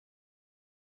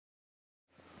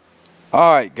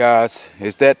Alright guys,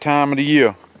 it's that time of the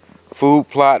year. Food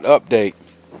plot update.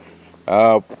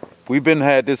 We've been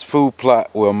had this food plot,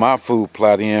 well my food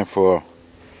plot in for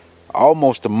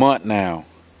almost a month now.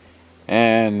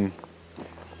 And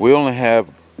we only have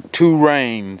 2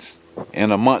 rains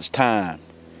in a month's time.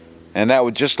 And that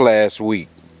was just last week.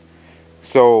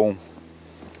 So,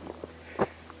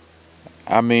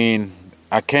 I mean,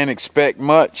 I can't expect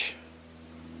much.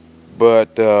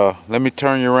 But let me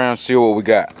turn you around and see what we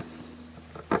got.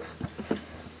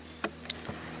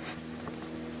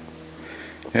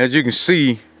 As you can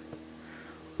see,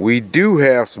 we do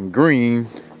have some green.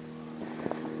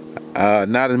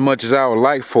 Not as much as I would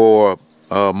like for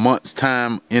a month's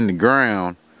time in the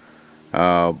ground.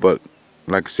 But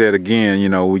like I said again, you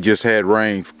know, we just had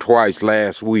rain twice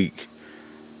last week.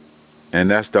 And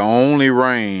that's the only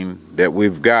rain that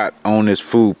we've got on this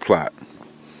food plot.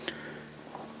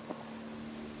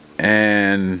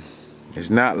 And it's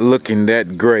not looking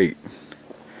that great.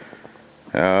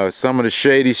 Some of the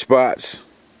shady spots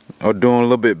are doing a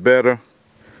little bit better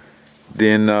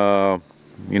than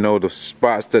you know, the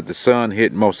spots that the sun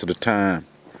hit most of the time.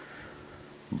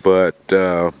 But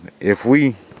if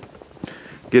we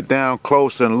get down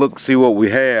closer and look, see what we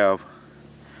have,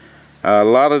 a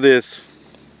lot of these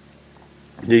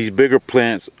bigger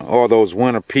plants are those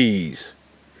winter peas.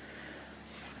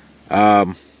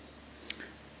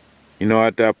 You know,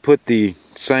 I put the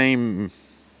same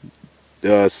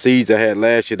seeds I had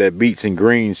last year, that beets and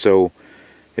greens, so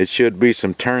it should be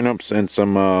some turnips and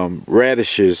some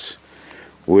radishes,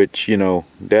 which, you know,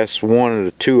 that's one of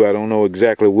the two. I don't know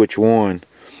exactly which one.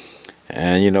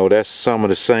 And, you know, that's some of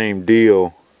the same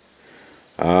deal.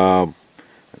 And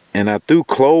I threw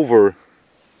clover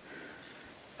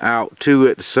out too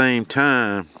at the same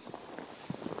time.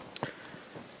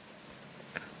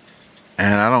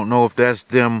 And I don't know if that's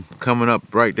them coming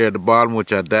up right there at the bottom,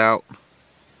 which I doubt.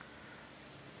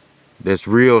 That's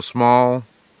real small.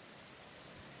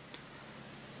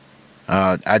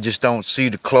 I just don't see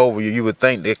the clover. You would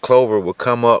think that clover would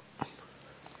come up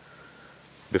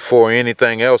before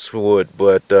anything else would,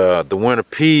 but the winter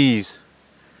peas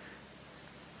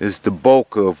is the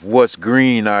bulk of what's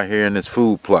green out here in this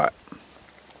food plot.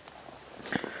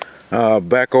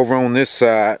 Back over on this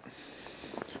side,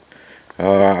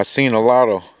 I've seen a lot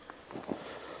of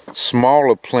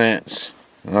smaller plants.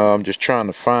 I'm just trying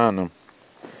to find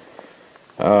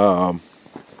them.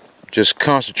 Just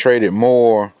concentrated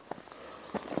more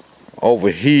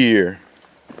over here,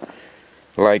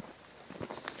 like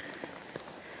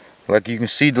you can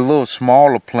see the little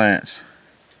smaller plants.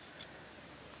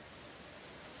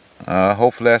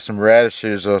 Hopefully that's some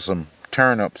radishes or some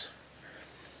turnips.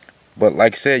 But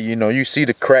like I said, you know, you see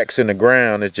the cracks in the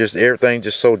ground. It's just, everything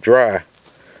just so dry.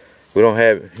 We don't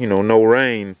have, you know, no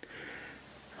rain.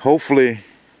 Hopefully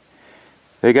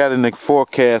they got in the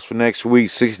forecast for next week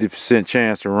 60%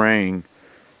 chance of rain,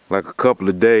 like a couple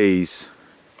of days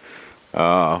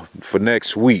for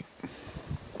next week.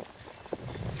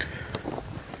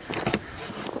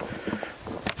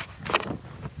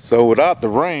 So without the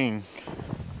rain,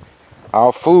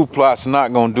 our food plot's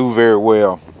not going to do very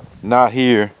well. Not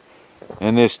here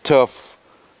in this tough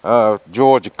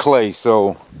Georgia clay.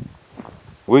 So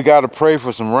we got to pray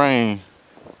for some rain.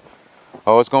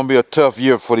 Oh, it's going to be a tough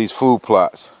year for these food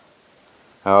plots.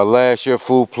 Last year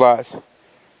food plots,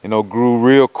 you know, grew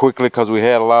real quickly because we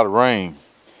had a lot of rain.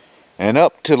 And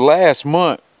up to last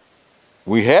month,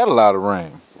 we had a lot of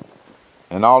rain.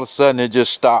 And all of a sudden it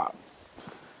just stopped.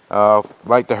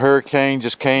 Like the hurricane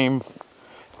just came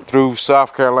through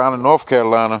South Carolina, North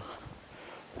Carolina.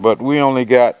 But we only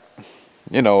got,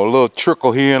 you know, a little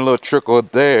trickle here and a little trickle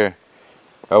there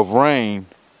of rain.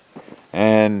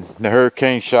 And the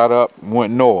hurricane shot up and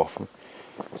went north.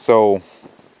 So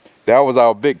that was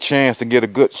our big chance to get a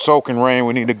good soaking rain.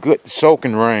 We need a good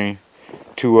soaking rain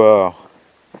to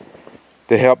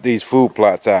help these food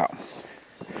plots out.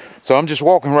 So I'm just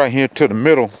walking right here to the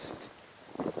middle,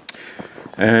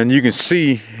 and you can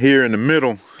see here in the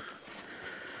middle,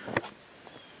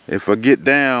 if I get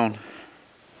down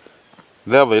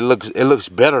level, it looks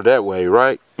better that way,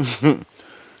 right?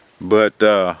 But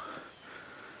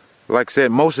like I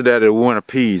said, most of that are winter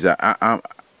peas. I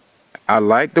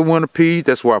like the winter peas.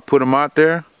 That's why I put them out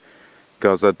there,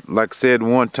 because like I said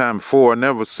one time before, I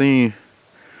never seen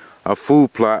a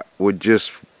food plot with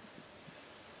just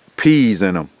peas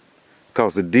in them,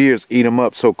 because the deers eat them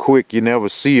up so quick you never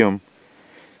see them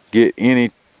get any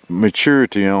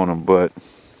maturity on them. But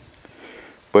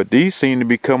these seem to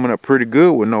be coming up pretty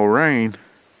good with no rain.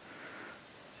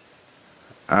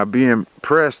 I'd be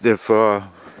impressed if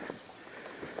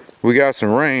we got some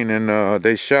rain and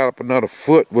they shot up another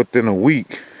foot within a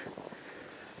week.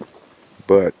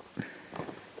 But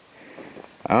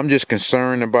I'm just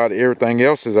concerned about everything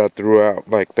else that I threw out,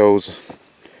 like those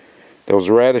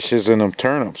radishes and them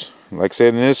turnips. Like I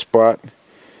said, in this spot,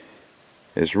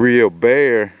 it's real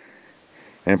bare,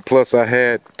 and plus I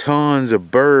had tons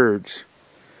of birds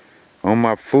on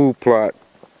my food plot,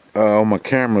 on my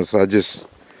cameras.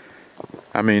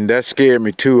 I mean, that scared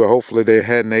me too. Hopefully they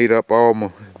hadn't ate up all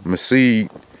my seed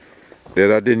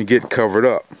that I didn't get covered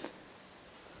up.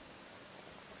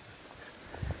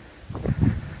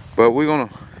 But we're gonna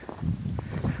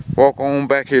walk on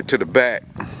back here to the back.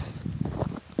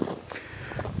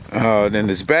 Then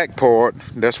this back part,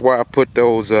 that's why I put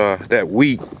those that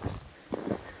wheat,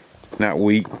 not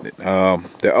wheat,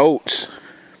 the oats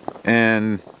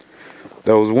and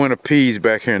those winter peas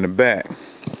back here in the back.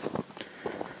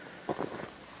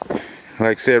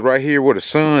 Like I said, right here where the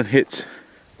sun hits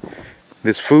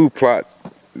this food plot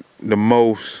the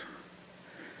most,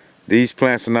 these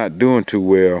plants are not doing too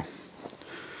well.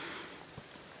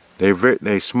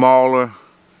 They smaller.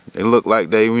 They look like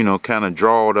they, you know, kind of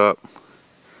drawed up.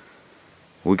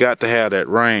 We got to have that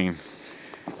rain.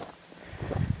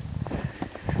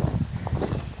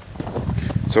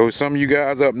 So some of you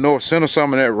guys up north, send us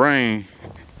some of that rain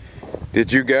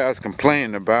that you guys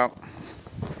complaining about,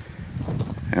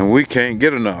 and we can't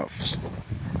get enough.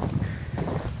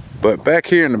 But back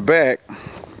here in the back,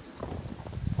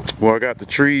 where I got the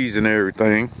trees and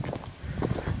everything,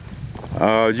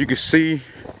 you can see,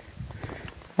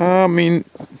 I mean,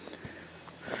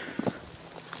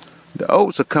 the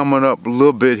oats are coming up a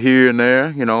little bit here and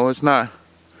there. You know, it's not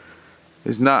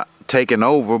taking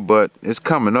over, but it's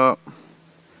coming up.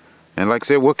 And like I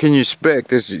said, what can you expect?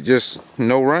 There's just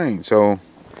no rain. So,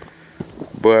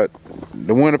 but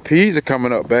the winter peas are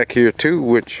coming up back here too,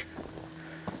 which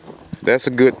that's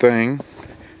a good thing.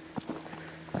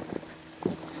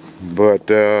 But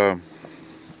I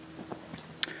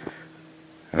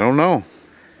don't know.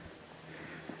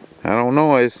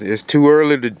 It's too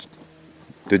early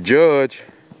to judge.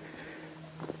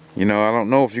 You know, I don't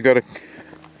know if we're gonna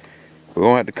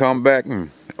have to come back and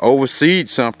overseed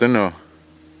something, or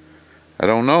I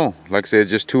don't know. Like I said,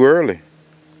 just too early.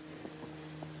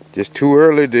 Just too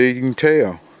early to even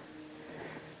tell.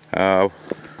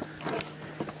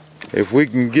 If we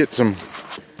can get some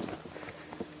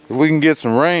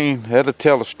rain, that'll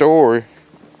tell a story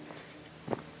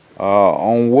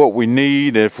on what we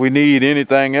need. If we need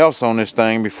anything else on this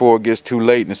thing before it gets too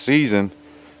late in the season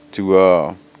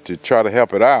to try to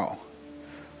help it out.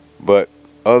 But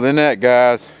other than that,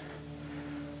 guys,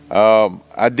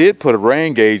 I did put a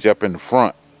rain gauge up in the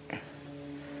front,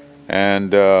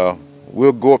 and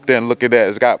we'll go up there and look at that.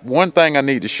 It's got one thing I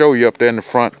need to show you up there in the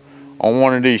front on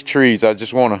one of these trees. I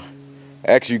just want to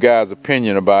ask you guys'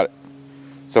 opinion about it.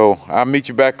 So I'll meet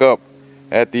you back up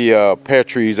at the pear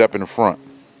trees up in the front.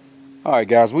 Alright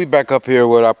guys, we back up here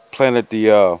where I planted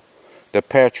the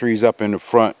pear trees up in the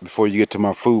front before you get to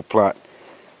my food plot.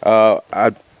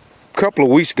 A couple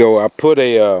of weeks ago I put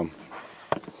a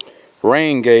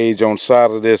rain gauge on the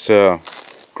side of this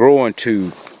growing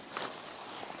tube.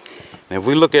 And if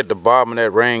we look at the bottom of that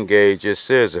rain gauge, it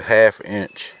says a 1/2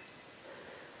 inch.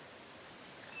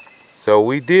 So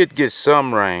we did get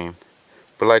some rain,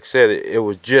 but like I said, it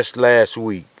was just last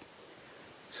week.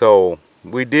 So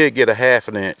we did get a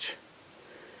 1/2 inch.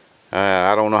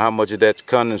 I don't know how much of that's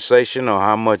condensation or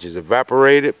how much is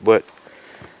evaporated, but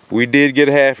we did get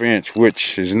a 1/2 inch,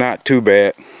 which is not too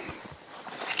bad.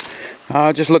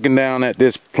 Just looking down at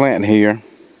this plant here,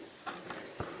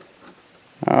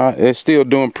 it's still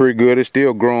doing pretty good. It's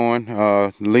still growing.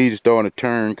 The leaves are starting to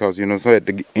turn because, you know, it's at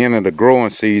the end of the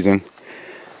growing season.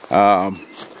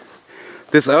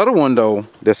 This other one though,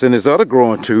 that's in this other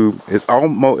growing tube,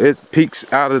 it peeks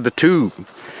out of the tube.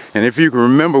 And if you can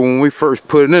remember when we first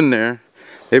put it in there,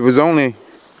 it was only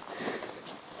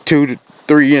 2 to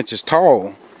 3 inches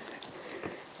tall.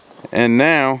 And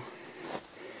now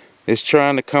it's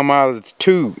trying to come out of the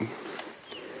tube.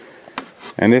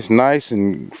 And it's nice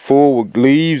and full with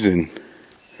leaves, and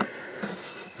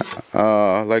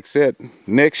like I said,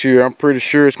 next year I'm pretty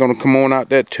sure it's gonna come on out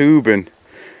that tube and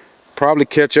probably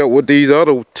catch up with these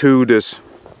other two that's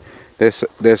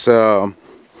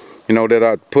you know, that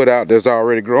I put out that's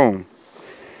already grown.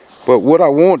 But what I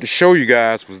wanted to show you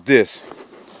guys was this.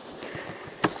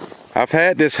 I've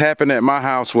had this happen at my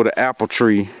house with an apple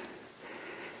tree,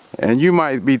 and you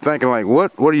might be thinking like,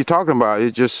 what are you talking about?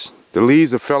 It's just the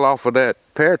leaves that fell off of that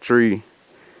pear tree,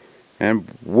 and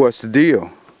what's the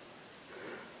deal?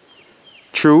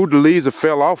 True, the leaves have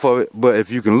fell off of it, but if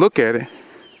you can look at it,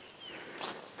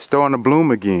 it's starting to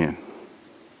bloom again.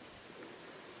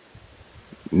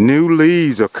 New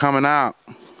leaves are coming out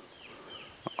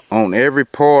on every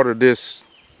part of this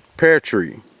pear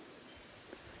tree.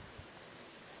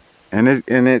 And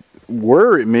it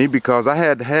worried me because I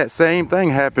had same thing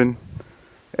happen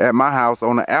at my house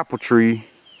on the apple tree.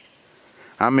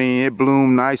 I mean, it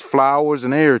bloomed nice flowers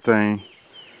and everything.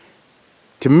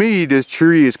 To me, this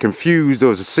tree is confused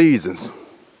as the seasons.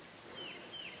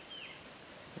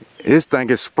 It's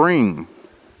thinking spring.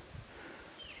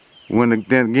 Then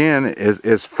again,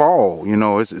 it's fall. You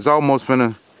know, it's almost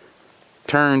gonna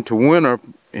turn to winter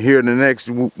here in the next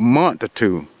month or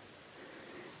two.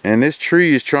 And this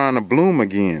tree is trying to bloom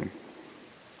again.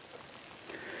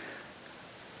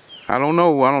 I don't know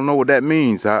what that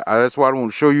means. That's why I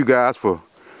want to show you guys, for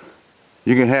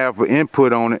you can have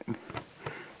input on it.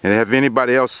 And have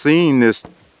anybody else seen this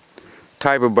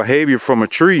type of behavior from a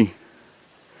tree?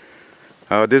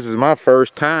 This is my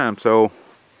first time, so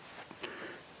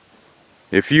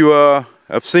if you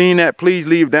have seen that, please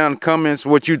leave down in the comments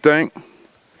what you think.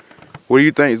 What do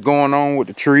you think is going on with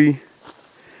the tree?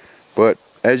 But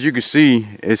as you can see,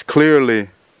 it's clearly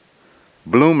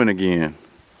blooming again.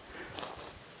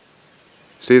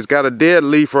 See, it's got a dead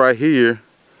leaf right here,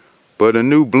 but a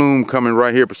new bloom coming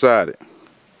right here beside it.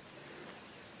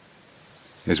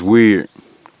 It's weird.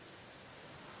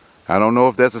 I don't know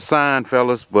if that's a sign,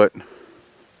 fellas, but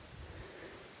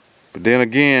then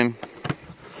again,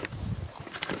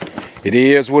 it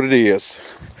is what it is.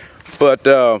 But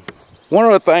one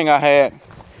other thing I had,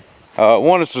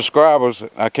 one of the subscribers,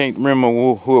 I can't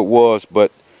remember who it was,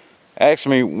 but asked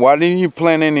me, why didn't you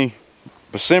plant any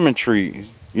persimmon trees?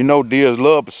 You know, deers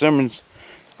love persimmons.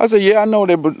 I said, yeah, I know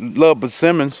they love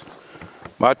persimmons.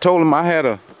 But I told him I had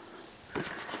a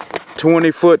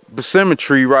 20-foot persimmon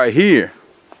tree right here,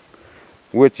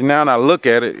 which now that I look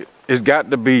at it, it's got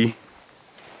to be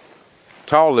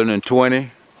taller than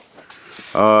 20.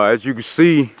 As you can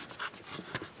see,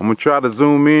 I'm gonna try to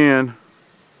zoom in.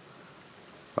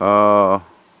 On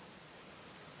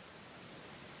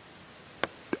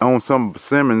some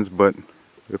persimmons, but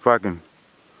if I can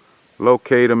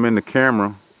locate them in the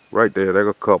camera, right there, there's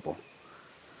a couple.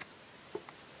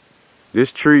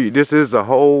 This tree, this is a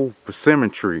whole persimmon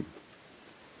tree,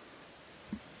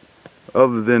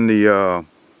 other than the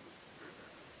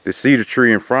cedar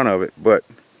tree in front of it. But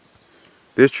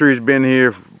this tree's been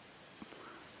here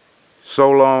so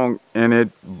long, and it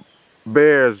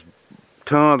bears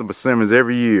tons of persimmons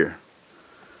every year.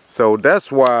 So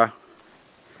that's why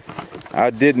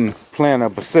I didn't plant a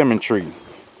persimmon tree.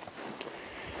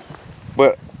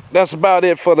 But that's about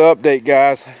it for the update,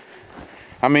 guys.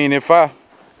 I mean, if I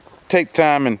take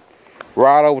time and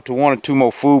ride over to one or two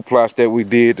more food plots that we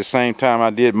did the same time I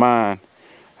did mine,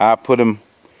 I put them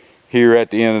here at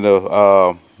the end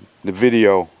of the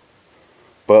video.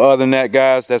 But other than that,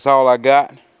 guys, that's all I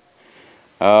got.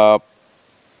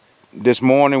 This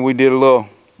morning we did a little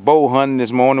bow hunting.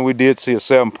 This morning we did see a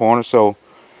 7-pointer, so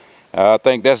I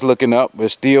think that's looking up.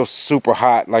 It's still super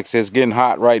hot. Like I said, it's getting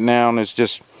hot right now, and it's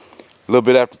just a little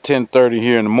bit after 10:30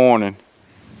 here in the morning.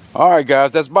 Alright,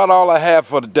 guys, that's about all I have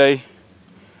for today.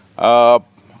 I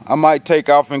might take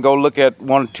off and go look at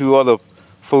one or two other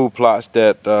food plots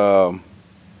that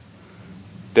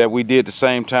that we did the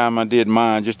same time I did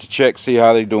mine, just to check, see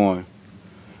how they doing.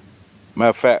 Matter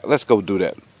of fact, let's go do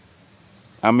that.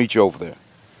 I'll meet you over there.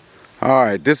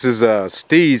 Alright, this is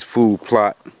Steve's food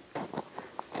plot.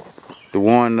 The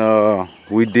one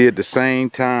we did the same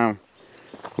time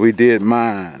we did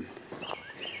mine.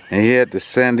 And he had the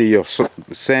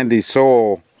sandy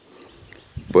soil,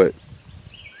 but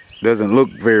doesn't look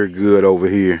very good over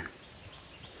here.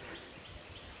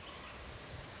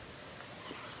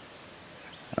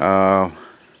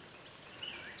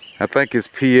 I think his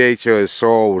pH of his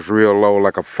soil was real low,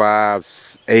 like a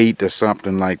 5.8 or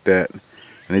something like that.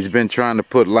 And he's been trying to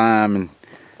put lime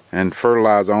and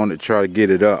fertilizer on it to try to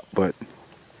get it up, but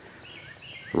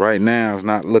right now it's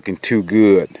not looking too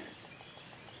good.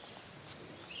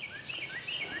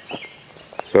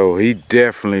 So he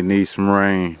definitely needs some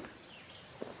rain.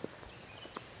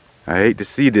 I hate to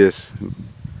see this.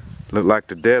 Look like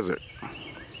the desert.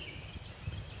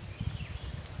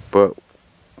 But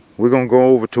we're gonna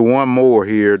go over to one more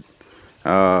here.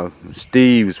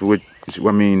 Steve's,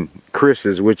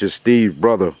 Chris's, which is Steve's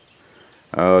brother.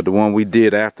 The one we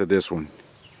did after this one.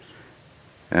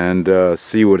 And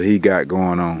see what he got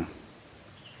going on.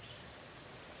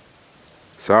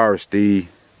 Sorry, Steve.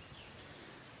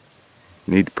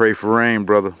 Need to pray for rain,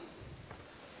 brother.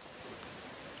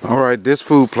 Alright, this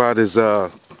food plot is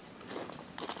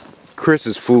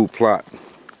Chris's food plot.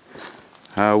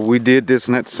 We did this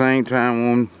at the same time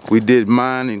when we did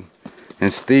mine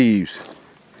and Steve's.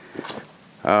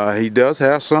 He does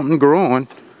have something growing.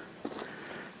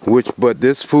 But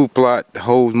this food plot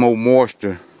holds more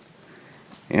moisture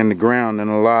in the ground than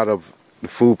a lot of the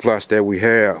food plots that we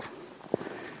have.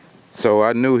 So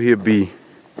I knew he'd be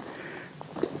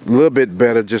a little bit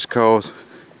better just cause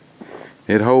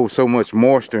it holds so much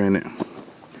moisture in it.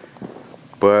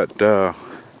 But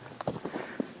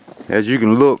as you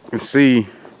can look and see,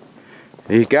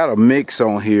 he's got a mix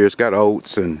on here. It's got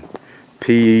oats and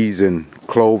peas and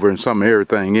clover and some of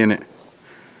everything in it.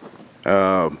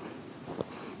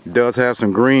 It does have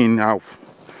some green out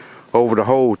over the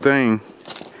whole thing.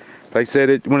 Like I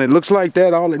said, when it looks like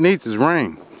that, all it needs is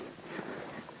rain.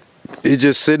 It's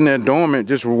just sitting there dormant,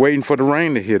 just waiting for the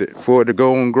rain to hit it, for it to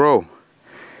go and grow.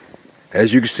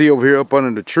 As you can see over here up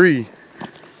under the tree,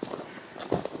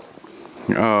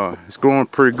 it's growing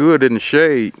pretty good in the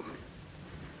shade.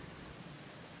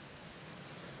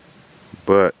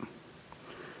 But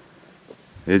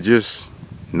it's just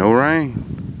no rain.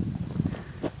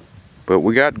 But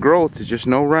we got growth, it's just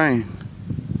no rain.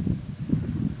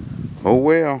 Oh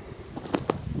well.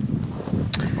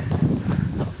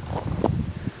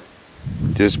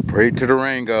 Just pray to the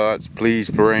rain gods. Please,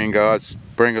 rain gods,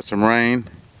 bring us some rain.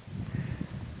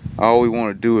 All we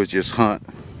want to do is just hunt.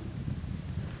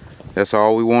 That's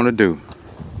all we want to do.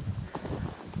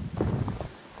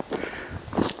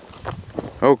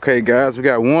 Okay guys, we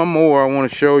got one more I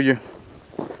want to show you.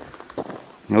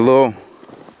 A little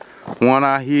one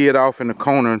I hid off in the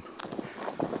corner,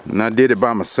 and I did it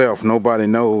by myself. Nobody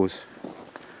knows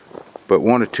but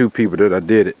one or two people that I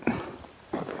did it.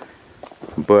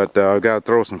 But I gotta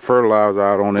throw some fertilizer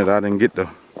out on it. I didn't get to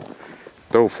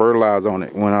throw fertilizer on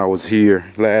it when I was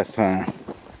here last time.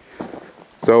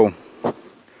 So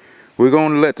we're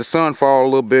gonna let the sun fall a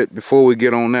little bit before we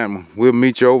get on that one. We'll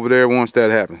meet you over there once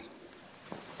that happens.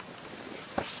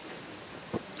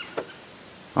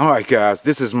 Alright guys,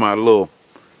 this is my little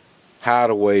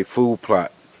hideaway food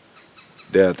plot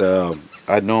that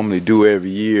I normally do every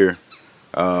year.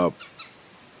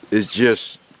 It's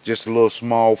just a little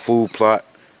small food plot,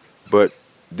 but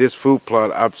this food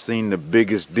plot, I've seen the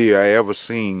biggest deer I ever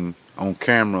seen on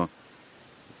camera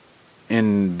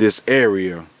in this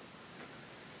area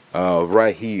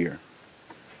right here.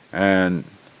 And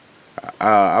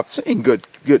I've seen good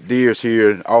deers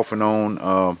here off and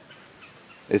on.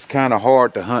 It's kind of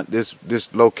hard to hunt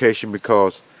this location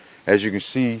because, as you can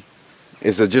see,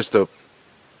 it's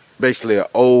basically an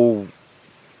old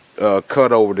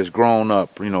cutover that's grown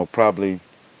up. You know, it's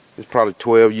probably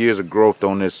 12 years of growth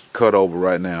on this cutover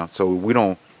right now. So we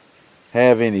don't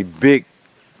have any big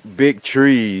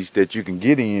trees that you can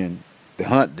get in to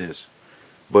hunt this.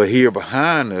 But here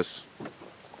behind us,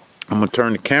 I'm gonna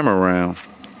turn the camera around.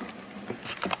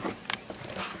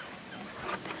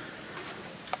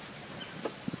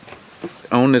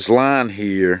 On this line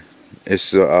here,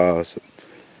 it's a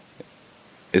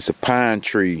pine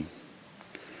tree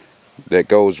that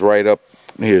goes right up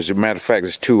here. As a matter of fact,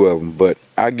 there's two of them. But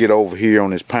I get over here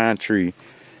on this pine tree,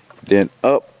 then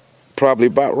up probably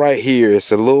about right here,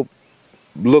 it's a little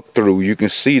look through. You can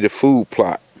see the food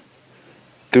plot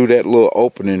through that little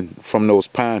opening from those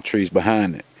pine trees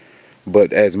behind it.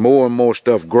 But as more and more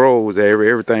stuff grows,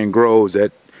 everything grows,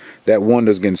 that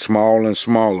window's getting smaller and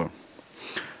smaller.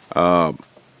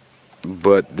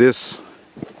 But this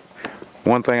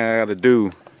one thing I gotta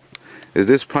do is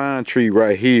this pine tree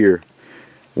right here.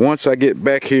 Once I get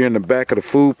back here in the back of the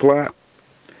food plot,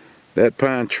 that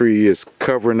pine tree is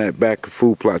covering that back of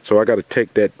food plot, so I gotta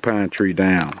take that pine tree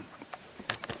down.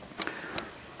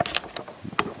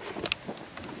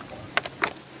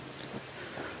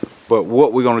 But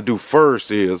what we're gonna do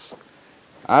first is,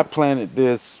 I planted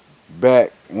this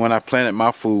back when I planted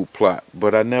my food plot,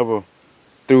 but I never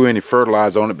threw any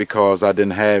fertilizer on it because I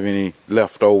didn't have any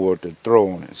left over to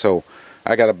throw on it. So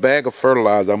I got a bag of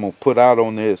fertilizer I'm gonna put out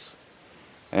on this,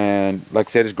 and like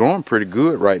I said, it's growing pretty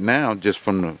good right now, just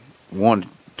from the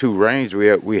 1-2 rains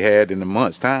we had in a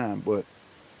month's time. But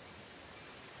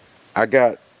I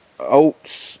got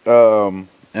oats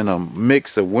and a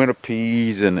mix of winter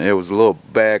peas, and it was a little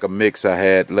bag of mix I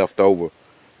had left over,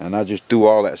 and I just threw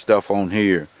all that stuff on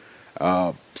here.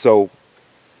 So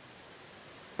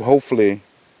hopefully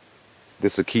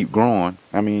this will keep growing.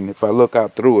 I mean, if I look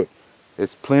out through it,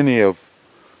 there's plenty of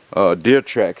deer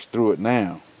tracks through it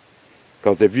now.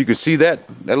 Because if you can see that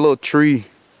little tree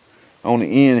on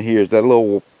the end here, is that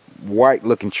little white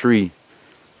looking tree.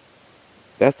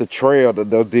 That's the trail that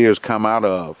those deers come out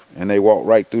of, and they walk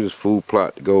right through this food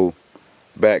plot to go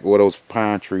back where those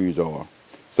pine trees are.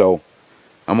 So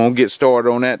I'm gonna get started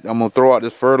on that. I'm gonna throw out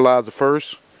this fertilizer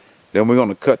first, then we're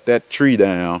gonna cut that tree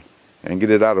down and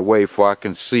get it out of the way before I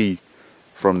can see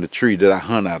from the tree that I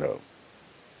hunt out of.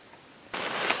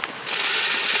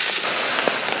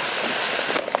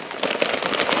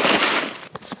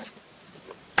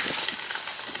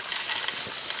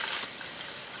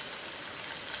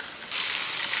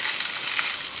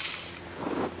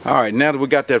 Alright, now that we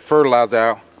got that fertilizer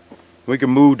out, we can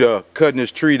move to cutting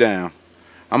this tree down.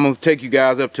 I'm going to take you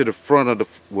guys up to the front of the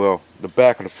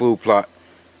back of the food plot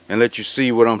and let you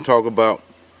see what I'm talking about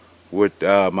with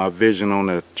my vision on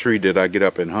the tree that I get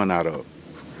up and hunt out of.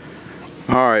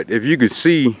 Alright, if you can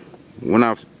see when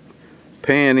I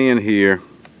pan in here,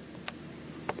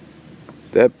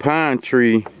 that pine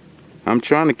tree, I'm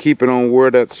trying to keep it on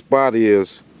where that spot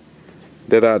is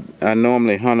that I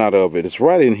normally hunt out of it. It's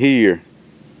right in here.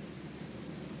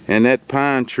 And that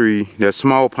pine tree, that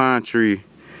small pine tree,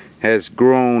 has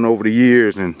grown over the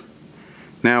years and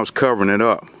now it's covering it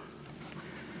up.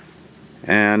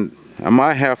 And I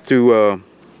might have to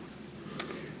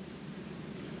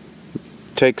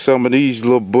take some of these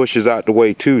little bushes out the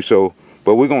way too.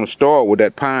 But we're going to start with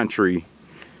that pine tree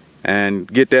and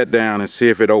get that down and see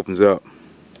if it opens up.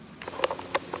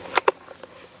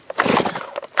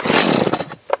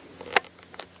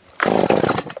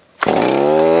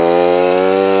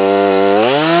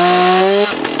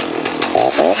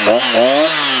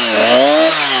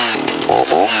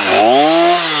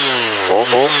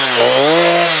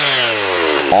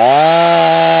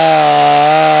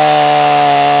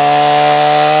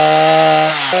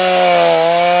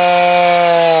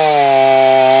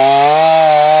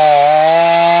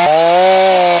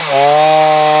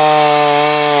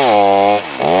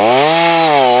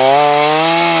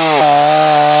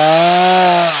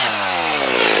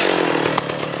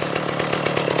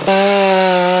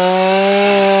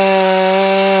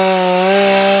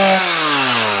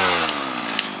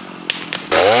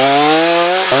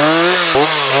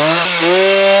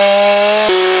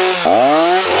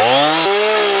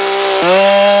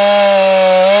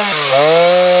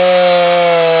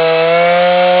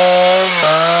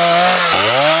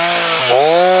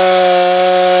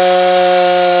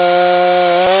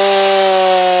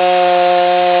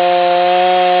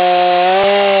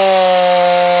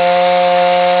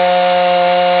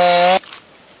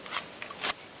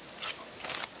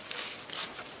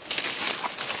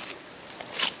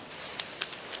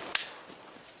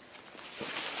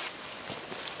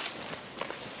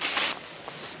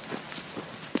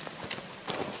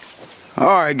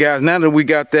 Alright guys, now that we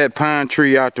got that pine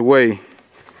tree out the way,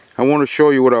 I want to show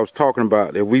you what I was talking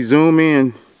about. If we zoom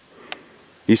in,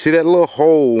 you see that little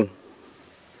hole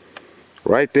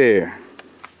right there?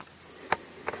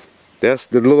 That's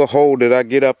the little hole that I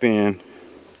get up in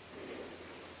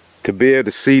to be able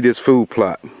to see this food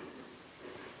plot.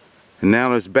 And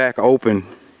now it's back open.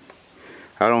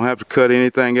 I don't have to cut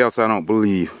anything else, I don't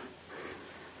believe.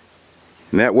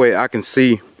 And that way I can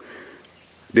see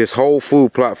this whole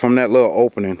food plot from that little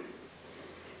opening,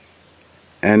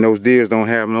 and those deers don't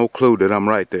have no clue that I'm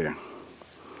right there.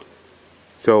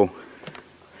 So,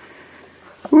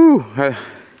 I'm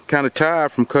kind of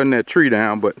tired from cutting that tree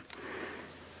down, but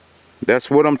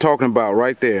that's what I'm talking about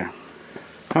right there.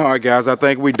 Alright guys, I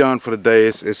think we're done for the day.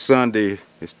 It's Sunday.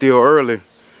 It's still early.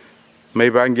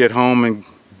 Maybe I can get home and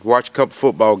watch a couple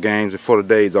football games before the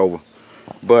day's over.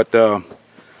 But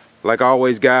like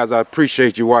always guys, I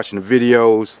appreciate you watching the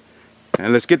videos,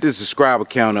 and let's get this subscriber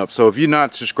count up. So if you're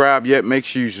not subscribed yet, make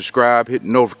sure you subscribe, hit the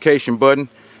notification button,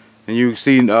 and you can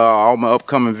see all my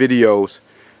upcoming videos.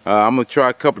 I'm going to try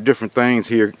a couple different things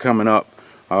here coming up,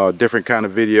 different kind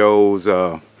of videos.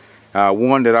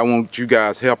 One that I want you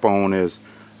guys help on is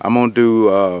I'm going to do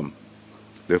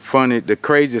the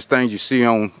craziest things you see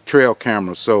on trail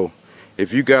cameras. So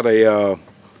if you got a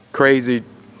crazy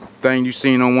thing you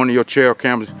seen on one of your trail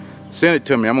cameras, send it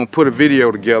to me. I'm gonna put a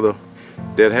video together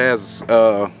that has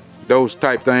those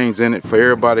type things in it for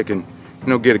everybody can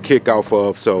get a kick off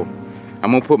of. So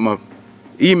I'm gonna put my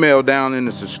email down in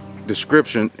the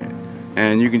description,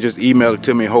 and you can just email it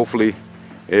to me. Hopefully,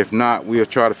 if not, we'll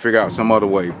try to figure out some other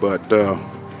way. But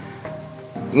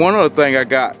one other thing I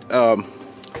got,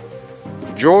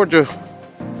 Georgia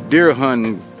deer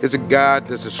hunting is a guy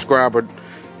that's a subscriber,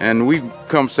 and we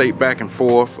conversate back and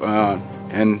forth,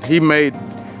 and he made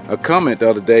a comment the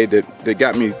other day that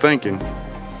got me thinking,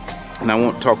 and I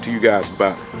want to talk to you guys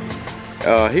about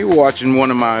it. He was watching one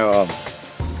of my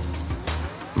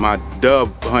my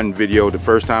dove hunting video, the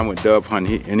first time with dove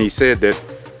hunting, and he said that,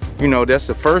 that's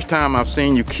the first time I've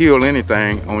seen you kill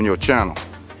anything on your channel.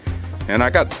 And I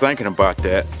got to thinking about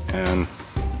that, and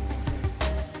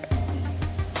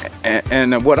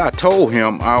what I told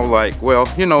him, I was like, well,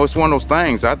 it's one of those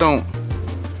things. I don't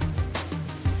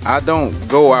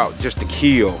go out just to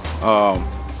kill.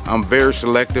 I'm very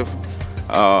selective.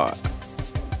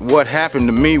 What happened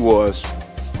to me was,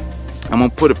 I'm gonna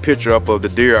put a picture up of the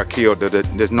deer I killed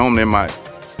that's normally in my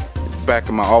back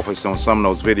of my office on some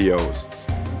of those videos.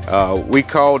 We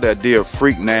called that deer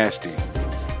Freak Nasty,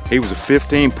 He was a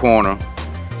 15 pointer,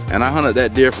 and I hunted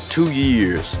that deer for 2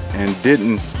 years and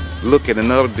didn't look at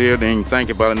another deer, didn't even think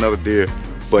about another deer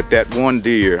but that one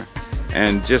deer.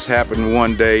 And just happened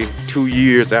one day, 2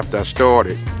 years after I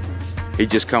started, he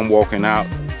just come walking out,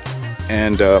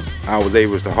 and I was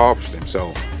able to harvest him.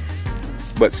 So,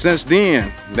 but since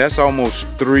then, that's almost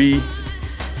going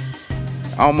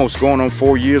on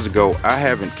 4 years ago, I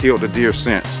haven't killed a deer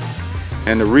since.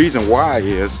 And the reason why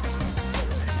is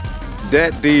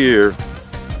that deer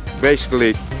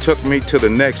basically took me to the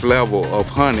next level of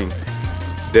hunting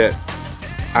that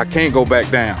I can't go back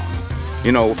down.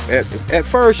 You know, at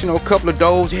first, you know, a couple of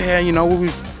does, yeah, you know,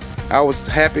 I was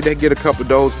happy to get a couple of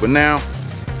does, but now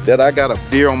that I got a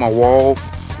deer on my wall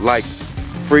like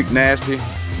Freak Nasty,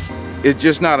 it's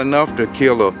just not enough to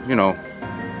kill a, you know,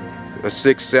 a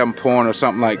 6-7 point or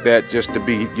something like that just to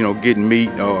be, you know, getting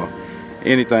meat or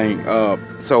anything.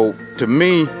 So to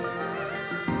me,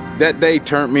 that day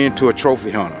turned me into a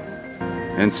trophy hunter.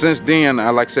 And since then,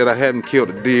 like I said, I hadn't killed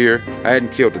a deer, I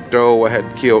hadn't killed a doe, I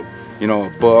hadn't killed, you know,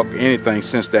 a buck, anything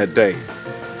since that day.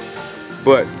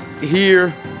 But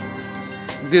here,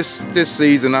 this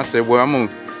season, I said, well, I'm gonna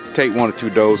take 1 or 2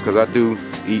 does because I do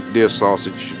eat deer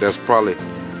sausage. That's probably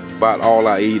about all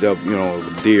I eat of, you know,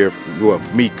 deer, well,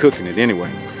 me cooking it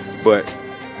anyway. But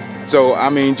so, I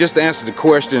mean, just to answer the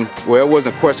question, well, it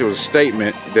wasn't a question, it was a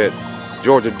statement that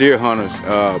Georgia deer hunters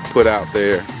put out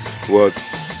there, was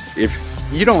if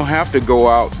you don't have to go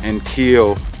out and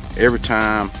kill every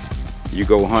time you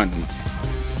go hunting.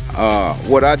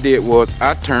 What I did was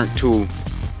I turned to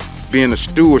being a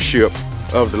stewardship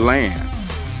of the land.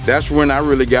 That's when I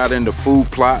really got into food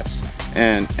plots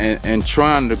and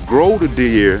trying to grow the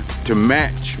deer to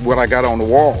match what I got on the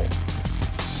wall.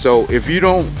 So if you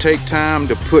don't take time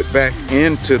to put back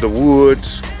into the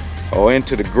woods or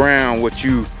into the ground what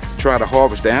you try to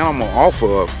harvest the animal off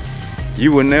of,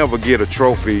 you will never get a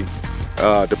trophy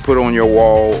to put on your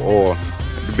wall or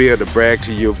to be able to brag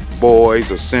to your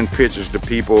boys or send pictures to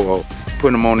people or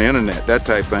put them on the internet, that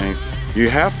type thing. You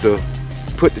have to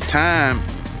put the time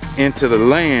into the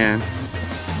land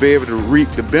to be able to reap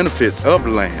the benefits of the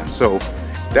land. So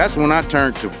that's when I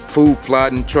turned to food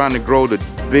plotting, trying to grow the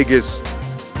biggest,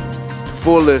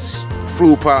 fullest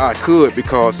food plot I could,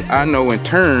 because I know in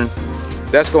turn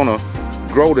that's gonna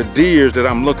grow the deers that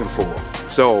I'm looking for.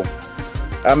 So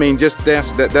I mean, just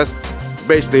that's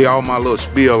basically all my little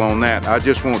spiel on that. I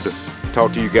just wanted to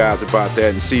talk to you guys about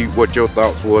that and see what your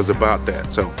thoughts was about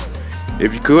that. So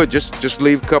if you could, just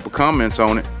leave a couple comments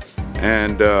on it.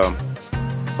 And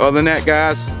other than that,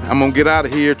 guys, I'm gonna get out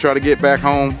of here, try to get back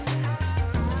home.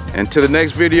 And to the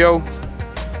next video,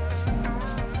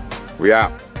 we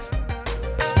out.